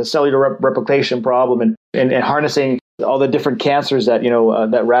cellular replication problem and harnessing all the different cancers that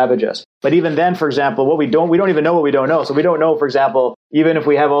that ravage us. But even then, for example, we don't even know what we don't know. So we don't know, for example, even if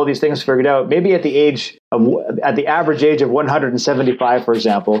we have all these things figured out, maybe at the average age of 175, for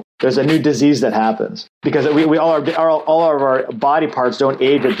example, there's a new disease that happens because we all of our body parts don't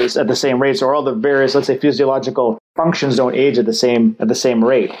age at the same rate. So all the various, let's say, physiological functions don't age at the same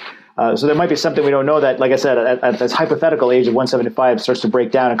rate. So there might be something we don't know that, like I said, at this hypothetical age of 175 starts to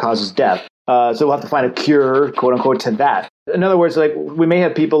break down and causes death. So we'll have to find a cure, quote unquote, to that. In other words, like we may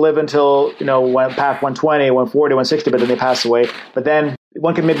have people live until, past 120, 140, 160, but then they pass away. But then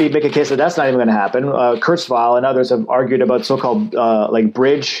one can maybe make a case that that's not even going to happen. Kurzweil and others have argued about so-called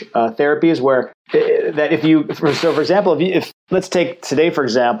bridge therapies, where for example, if let's take today, for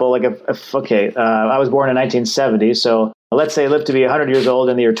example, like I was born in 1970, so let's say I live to be 100 years old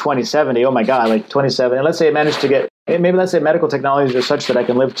in the year 2070. Oh my God, like 27. And let's say I managed to get, maybe let's say medical technologies are such that I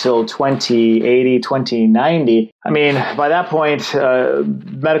can live till 2080, 2090. I mean, by that point,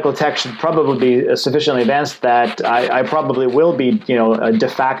 medical tech should probably be sufficiently advanced that I probably will be, de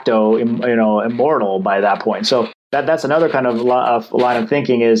facto, immortal by that point. So that's another kind of line of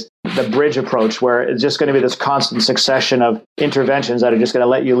thinking is the bridge approach, where it's just going to be this constant succession of interventions that are just going to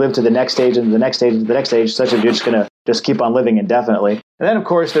let you live to the next stage and the next stage and the next stage, such that you're just going to just keep on living indefinitely. And then, of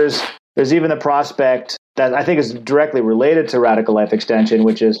course, there's even the prospect that I think is directly related to radical life extension,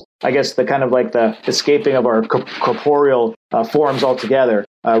 which is, I guess, the kind of like the escaping of our corporeal forms altogether,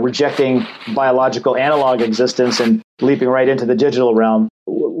 rejecting biological analog existence and leaping right into the digital realm,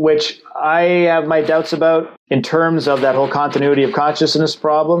 which I have my doubts about in terms of that whole continuity of consciousness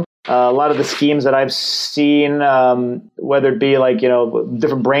problem. A lot of the schemes that I've seen, whether it be like,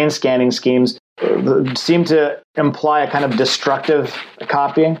 different brain scanning schemes, seem to imply a kind of destructive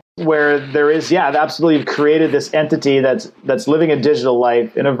copying, where there is, absolutely, you've created this entity that's living a digital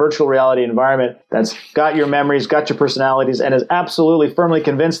life in a virtual reality environment that's got your memories, got your personalities, and is absolutely firmly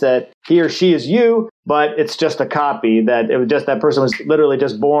convinced that he or she is you, but it's just a copy, that person was literally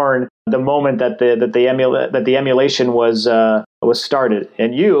just born the moment that the emulation was started,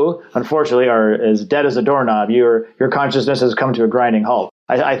 and you, unfortunately, are as dead as a doorknob. Your consciousness has come to a grinding halt.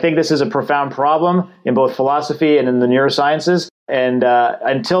 I think this is a profound problem in both philosophy and in the neurosciences. And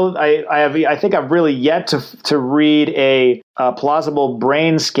until I think I've really yet to read a plausible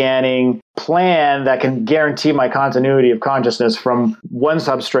brain scanning plan that can guarantee my continuity of consciousness from one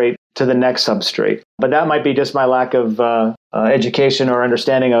substrate to the next substrate. But that might be just my lack of education or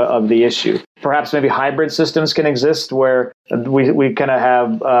understanding of the issue. Perhaps maybe hybrid systems can exist where we kind of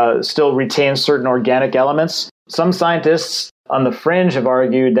have still retain certain organic elements. Some scientists on the fringe have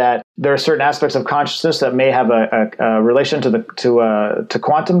argued that there are certain aspects of consciousness that may have a relation to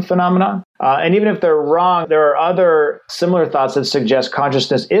quantum phenomena. And even if they're wrong, there are other similar thoughts that suggest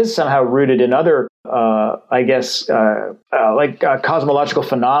consciousness is somehow rooted in other, cosmological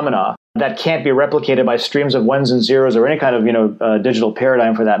phenomena that can't be replicated by streams of ones and zeros or any kind of, digital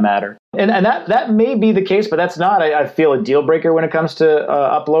paradigm for that matter. And that may be the case, but that's not, I feel, a deal breaker when it comes to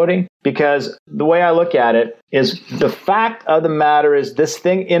uploading, because the way I look at it is the fact of the matter is this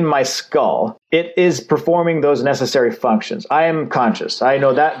thing in my skull, it is performing those necessary functions. I am conscious. I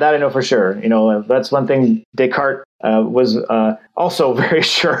know that I know for sure. That's one thing Descartes was also very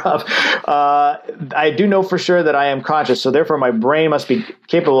sure of. I do know for sure that I am conscious, so therefore my brain must be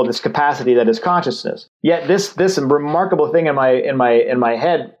capable of this capacity that is consciousness. Yet this remarkable thing in my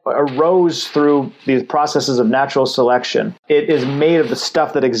head arose through these processes of natural selection. It is made of the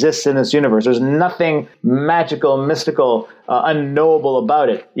stuff that exists in this universe. There's nothing magical, mystical, unknowable about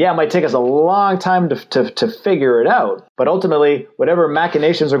it. Yeah, it might take us a long time to figure it out, but ultimately, whatever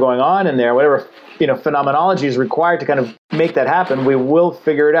machinations are going on in there, whatever phenomenology is required to kind of make that happen, we will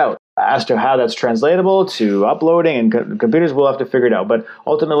figure it out. As to how that's translatable to uploading and computers, we'll have to figure it out. But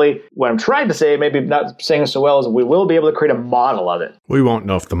ultimately, what I'm trying to say, maybe not saying so well, is we will be able to create a model of it. We won't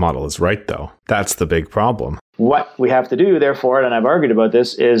know if the model is right, though. That's the big problem. What we have to do, therefore, and I've argued about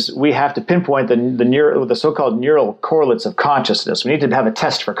this, is we have to pinpoint the so-called neural correlates of consciousness. We need to have a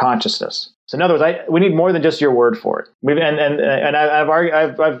test for consciousness. So in other words, we need more than just your word for it.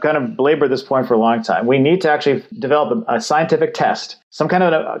 I've kind of belabored this point for a long time. We need to actually develop a scientific test, some kind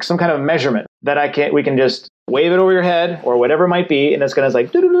of measurement that we can just wave it over your head or whatever it might be, and it's going to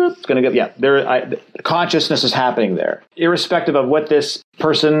like, it's going to go, consciousness is happening there, irrespective of what this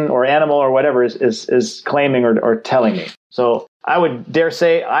person or animal or whatever is claiming or telling me. So I would dare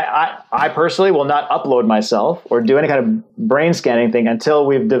say I personally will not upload myself or do any kind of brain scanning thing until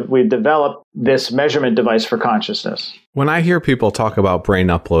we've developed this measurement device for consciousness. When I hear people talk about brain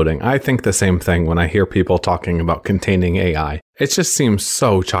uploading, I think the same thing when I hear people talking about containing AI. It just seems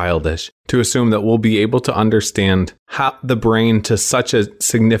so childish to assume that we'll be able to understand how the brain to such a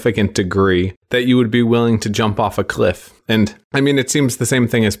significant degree that you would be willing to jump off a cliff. And I mean, it seems the same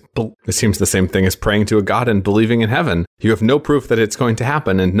thing as praying to a god and believing in heaven. You have no proof that it's going to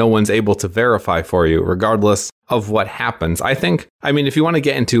happen, and no one's able to verify for you, regardless of what happens. I mean, if you want to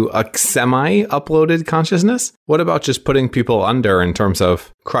get into a semi-uploaded consciousness, what about just putting people under in terms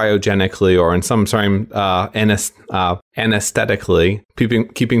of cryogenically or in some time anesthetically,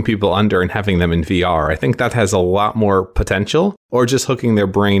 keeping people under and having them in VR? I think that has a lot more potential. Or just hooking their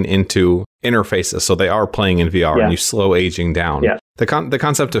brain into interfaces so they are playing in VR and you slow aging down. Yeah. The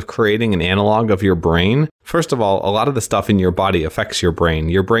concept of creating an analog of your brain, first of all, a lot of the stuff in your body affects your brain.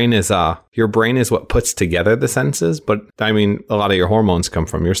 Your brain is what puts together the senses, but I mean, a lot of your hormones come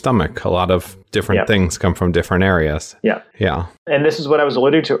from your stomach. A lot of different things come from different areas. Yeah. Yeah. And this is what I was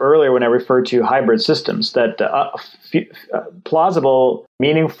alluding to earlier when I referred to hybrid systems, that plausible,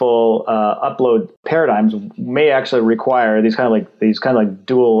 meaningful upload paradigms may actually require these kind of like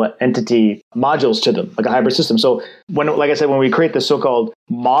dual entity modules to them, like a hybrid system. So like I said, when we create this so-called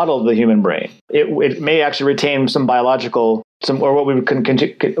model of the human brain, it may actually retain some biological, or what we would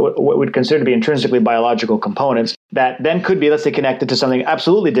consider to be intrinsically biological components that then could be, let's say, connected to something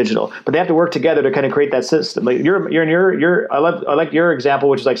absolutely digital. But they have to work together to kind of create that system. Like I like your example,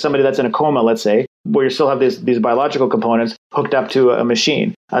 which is like somebody that's in a coma, let's say, where you still have these biological components hooked up to a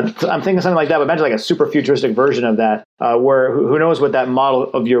machine. I'm thinking something like that, but imagine like a super futuristic version of that, where who knows what that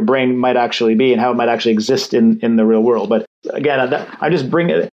model of your brain might actually be and how it might actually exist in the real world. But again, I'm just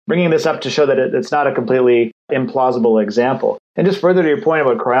bringing this up to show that it's not a completely implausible example. And just further to your point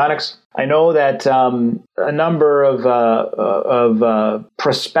about cryonics, I know that a number of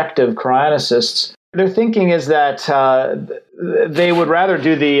prospective cryonicists, their thinking is that they would rather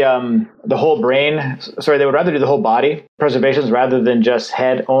do the whole brain. They would rather do the whole body preservations rather than just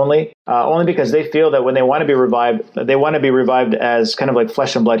head only. Only because they feel that when they want to be revived, they want to be revived as kind of like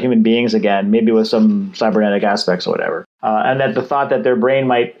flesh and blood human beings again, maybe with some cybernetic aspects or whatever. And that the thought that their brain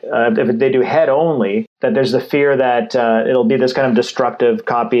might, if they do head only, that there's the fear that it'll be this kind of destructive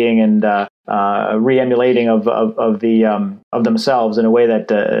copying and re-emulating of themselves in a way that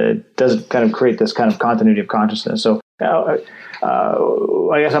does kind of create this kind of continuity of consciousness. So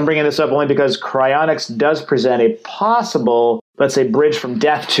I guess I'm bringing this up only because cryonics does present a possible, let's say, bridge from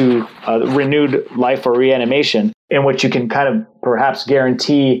death to renewed life or reanimation, in which you can kind of perhaps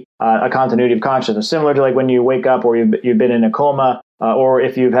guarantee a continuity of consciousness, similar to like when you wake up or you've been in a coma, or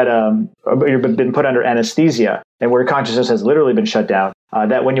if you've been put under anesthesia and where consciousness has literally been shut down.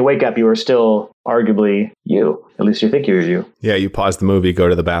 That when you wake up, you are still arguably you. At least you think you're you. Yeah, you pause the movie, go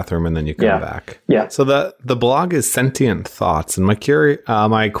to the bathroom, and then you come back. Yeah. So the blog is Sentient Thoughts, and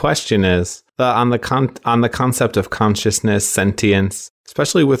my question is on the concept of consciousness, sentience,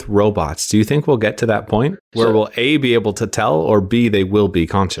 especially with robots. Do you think we'll get to that point where we'll A, be able to tell, or B, they will be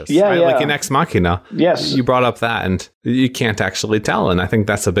conscious? Yeah, right? Like in Ex Machina. Yes. You brought up that, and you can't actually tell, and I think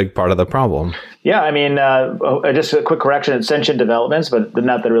that's a big part of the problem. Yeah, I mean, just a quick correction, it's sentient developments, but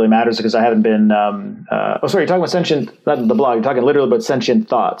not that it really matters because I haven't been... you're talking about sentient, not the blog, you're talking literally about sentient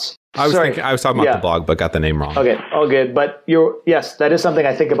thoughts. I was talking about the blog, but got the name wrong. Okay, all good. But yes, that is something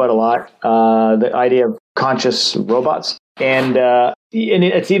I think about a lot, the idea of conscious robots. And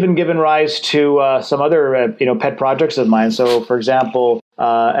it's even given rise to some other pet projects of mine. So, for example,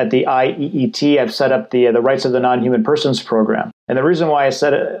 at the IEET, I've set up the Rights of the Non-Human Persons program. And the reason why I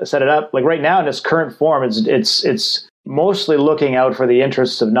set it up, like right now in its current form, it's mostly looking out for the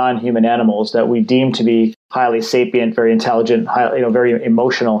interests of non-human animals that we deem to be highly sapient, very intelligent, very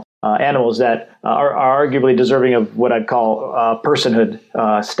emotional animals that are arguably deserving of what I'd call personhood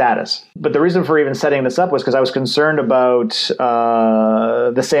status. But the reason for even setting this up was because I was concerned about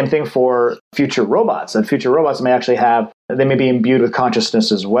the same thing for future robots. And future robots they may be imbued with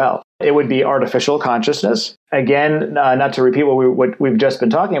consciousness as well. It would be artificial consciousness. Again, not to repeat what we've just been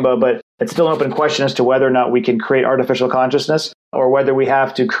talking about, but it's still an open question as to whether or not we can create artificial consciousness, or whether we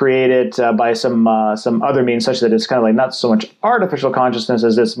have to create it by some other means, such that it's kind of like not so much artificial consciousness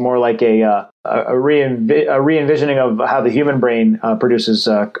as it's more like a re-envisioning of how the human brain produces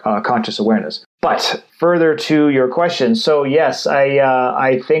conscious awareness. But further to your question, so yes,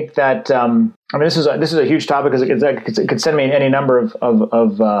 I think that this is a huge topic because it could send me in any number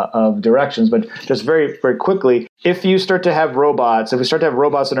of directions. But just very very quickly, if we start to have robots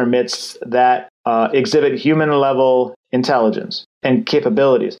in our midst that exhibit human level intelligence and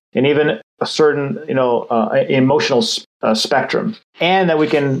capabilities, and even a certain emotional spectrum, and that we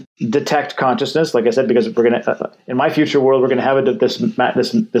can detect consciousness, like I said, because we're going to in my future world we're going to have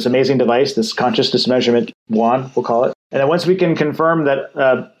this amazing device, this consciousness measurement wand, we'll call it, and then once we can confirm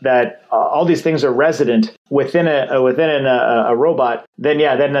that all these things are resident within a robot, then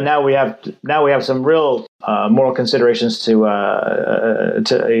now we have some real moral considerations to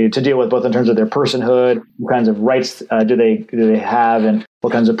deal with, both in terms of their personhood, what kinds of rights do they have, and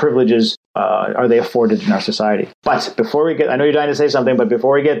what kinds of privileges are they afforded in our society. But before we get, I know you're dying to say something, but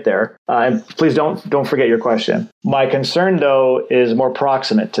before we get there, and please don't forget your question. My concern, though, is more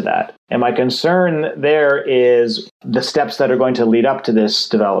proximate to that. And my concern there is the steps that are going to lead up to this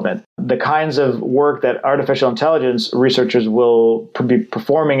development. The kinds of work that artificial intelligence researchers will be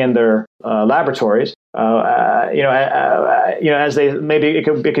performing in their laboratories, as they maybe it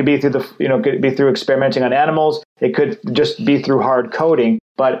could be through could be through experimenting on animals. It could just be through hard coding.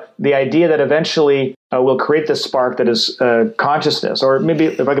 But the idea that eventually we'll create this spark that is consciousness, or maybe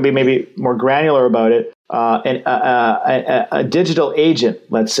if I could be maybe more granular about it, a digital agent,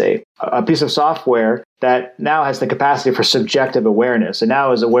 let's say, a piece of software that now has the capacity for subjective awareness. It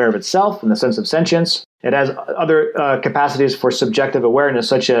now is aware of itself in the sense of sentience. It has other capacities for subjective awareness,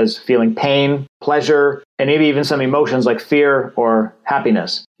 such as feeling pain, pleasure, and maybe even some emotions like fear or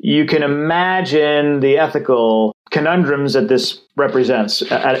happiness. You can imagine the ethical conundrums that this represents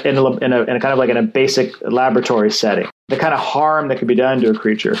in a kind of like in a basic laboratory setting. The kind of harm that could be done to a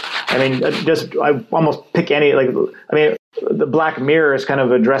creature. I mean, I almost pick any, the Black Mirror has kind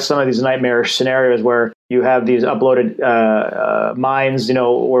of addressed some of these nightmarish scenarios where you have these uploaded minds,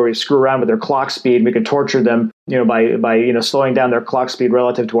 where we screw around with their clock speed. We could torture them, by slowing down their clock speed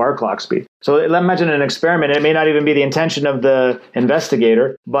relative to our clock speed. So imagine an experiment. It may not even be the intention of the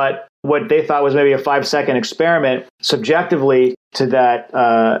investigator, but what they thought was maybe a 5-second experiment subjectively to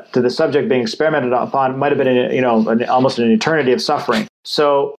the subject being experimented upon might have been almost an eternity of suffering.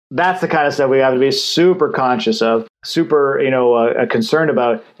 So that's the kind of stuff we have to be super conscious of, super concerned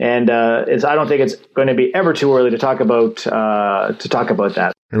about, and I don't think it's going to be ever too early to talk about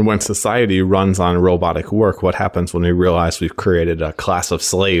that. And when society runs on robotic work, what happens when we realize we've created a class of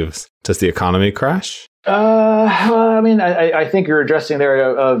slaves? Does the economy crash? I think you're addressing there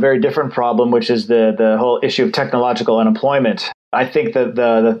a very different problem, which is the whole issue of technological unemployment. I think that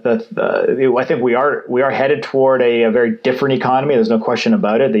I think we are headed toward a very different economy. There's no question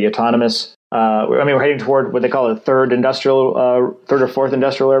about it. The autonomous. We're heading toward what they call a third or fourth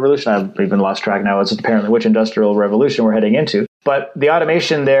industrial revolution. I've even lost track now. It's apparently which industrial revolution we're heading into. But the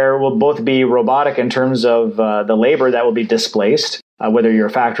automation there will both be robotic in terms of the labor that will be displaced, whether you're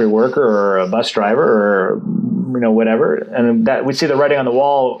a factory worker or a bus driver or whatever. And that we see the writing on the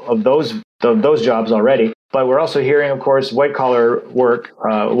wall of those jobs already. But we're also hearing, of course, white-collar work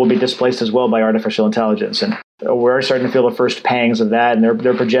will be displaced as well by artificial intelligence. And we're starting to feel the first pangs of that. And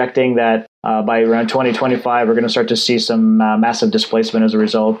they're projecting that by around 2025, we're going to start to see some massive displacement as a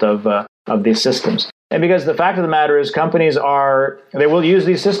result of these systems. And because the fact of the matter is companies they will use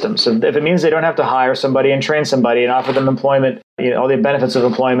these systems. So if it means they don't have to hire somebody and train somebody and offer them employment, all the benefits of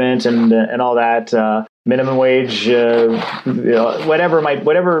employment and all that, minimum wage,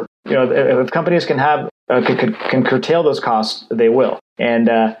 whatever, if companies can have, can curtail those costs, they will. And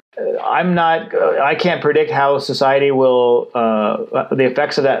I can't predict how society will, the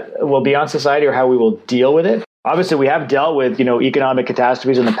effects of that will be on society or how we will deal with it. Obviously, we have dealt with, economic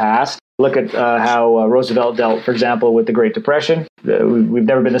catastrophes in the past. Look at how Roosevelt dealt, for example, with the Great Depression. We've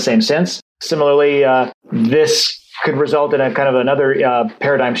never been the same since. Similarly, this could result in a kind of another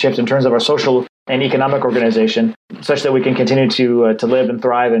paradigm shift in terms of our social and economic organization, such that we can continue to live and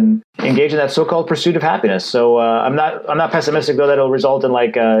thrive and engage in that so-called pursuit of happiness. So I'm not pessimistic though that it'll result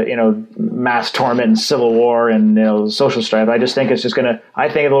in mass torment and civil war and social strife. I just think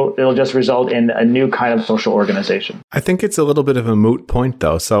it'll just result in a new kind of social organization. I think it's a little bit of a moot point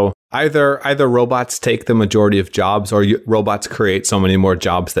though. So either robots take the majority of jobs, or robots create so many more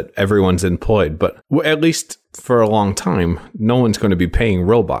jobs that everyone's employed. But at least for a long time, no one's going to be paying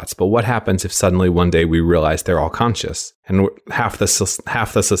robots. But what happens if suddenly one day we realize they're all conscious and half the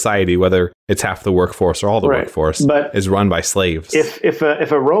society, whether it's half the workforce or all the workforce, is run by slaves? If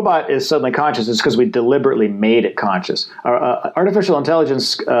a robot is suddenly conscious, it's because we deliberately made it conscious. Artificial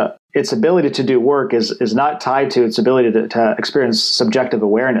intelligence, its ability to do work is not tied to its ability to experience subjective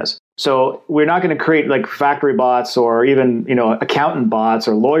awareness. So we're not going to create like factory bots or even, accountant bots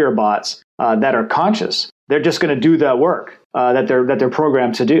or lawyer bots that are conscious. They're just going to do that work that they're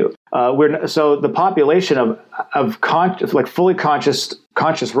programmed to do. So the population of fully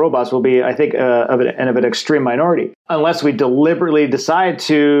conscious robots will be, I think, of an extreme minority, unless we deliberately decide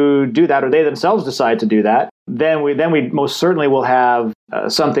to do that, or they themselves decide to do that. Then we most certainly will have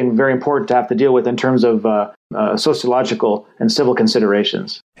something very important to have to deal with in terms of sociological and civil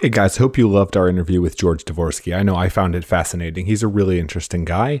considerations. Hey guys, hope you loved our interview with George Dvorsky. I know I found it fascinating. He's a really interesting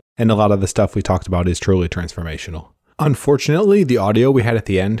guy, and a lot of the stuff we talked about is truly transformational. Unfortunately, the audio we had at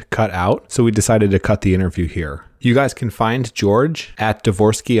the end cut out, so we decided to cut the interview here. You guys can find George at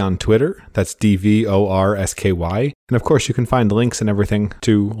Dvorsky on Twitter. That's Dvorsky. And of course, you can find links and everything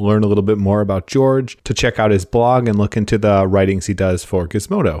to learn a little bit more about George, to check out his blog and look into the writings he does for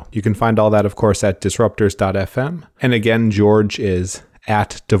Gizmodo. You can find all that, of course, at disruptors.fm. And again, George is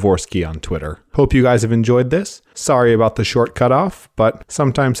at Dvorsky on Twitter. Hope you guys have enjoyed this. Sorry about the short cutoff, but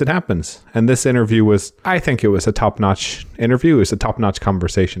sometimes it happens. And this interview I think it was a top-notch interview. It was a top-notch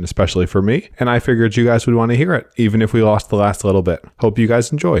conversation, especially for me. And I figured you guys would want to hear it, even if we lost the last little bit. Hope you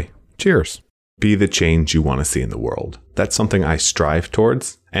guys enjoy. Cheers. Be the change you want to see in the world. That's something I strive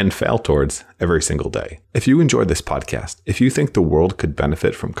towards and fail towards every single day. If you enjoyed this podcast, if you think the world could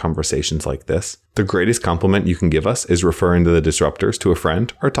benefit from conversations like this, the greatest compliment you can give us is referring to the Disruptors to a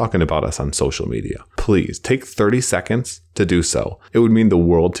friend or talking about us on social media. Please take 30 seconds to do so. It would mean the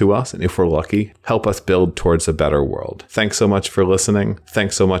world to us, and if we're lucky, help us build towards a better world. Thanks so much for listening.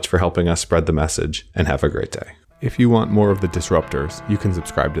 Thanks so much for helping us spread the message, and have a great day. If you want more of the Disruptors, you can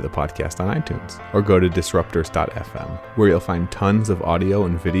subscribe to the podcast on iTunes or go to disruptors.fm, where you'll find tons of audio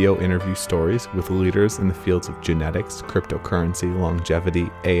and video interview stories with leaders in the fields of genetics, cryptocurrency, longevity,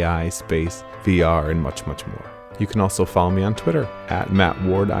 AI, space, VR, and much, much more. You can also follow me on Twitter at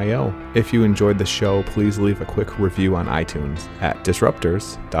MattWardIO. If you enjoyed the show, please leave a quick review on iTunes at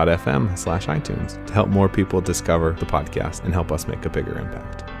disruptors.fm/iTunes to help more people discover the podcast and help us make a bigger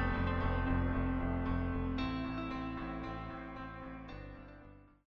impact.